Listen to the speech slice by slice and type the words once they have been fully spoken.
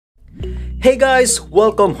Hey guys,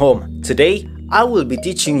 welcome home. Today, I will be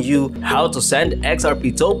teaching you how to send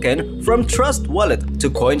XRP token from Trust Wallet to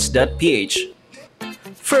Coins.ph.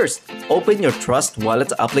 First, open your Trust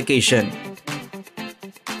Wallet application.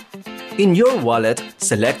 In your wallet,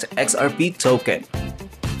 select XRP token.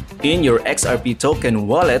 In your XRP token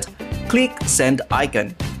wallet, click Send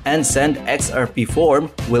icon and Send XRP form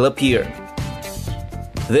will appear.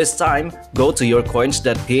 This time, go to your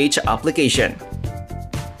Coins.ph application.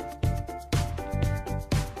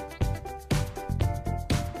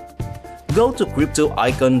 Go to crypto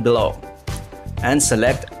icon below and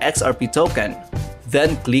select XRP token,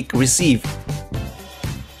 then click Receive.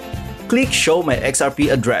 Click Show My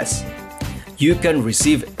XRP address. You can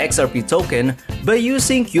receive XRP token by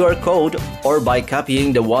using QR code or by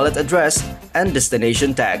copying the wallet address and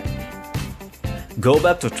destination tag. Go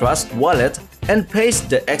back to Trust Wallet and paste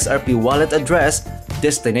the XRP wallet address,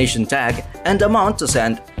 destination tag, and amount to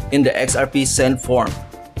send in the XRP send form.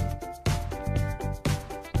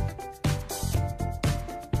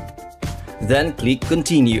 Then click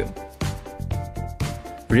Continue.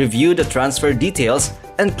 Review the transfer details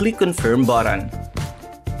and click Confirm button.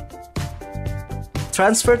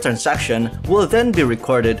 Transfer transaction will then be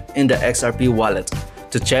recorded in the XRP wallet.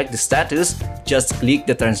 To check the status, just click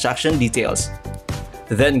the transaction details.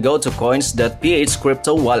 Then go to Coins.ph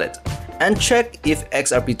crypto wallet and check if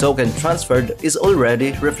XRP token transferred is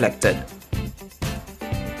already reflected.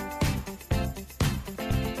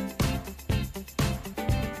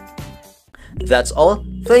 That's all.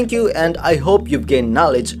 Thank you, and I hope you've gained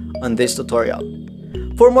knowledge on this tutorial.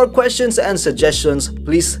 For more questions and suggestions,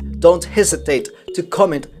 please don't hesitate to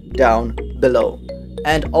comment down below.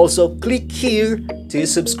 And also click here to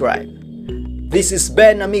subscribe. This is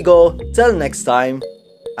Ben Amigo. Till next time,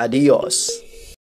 adios.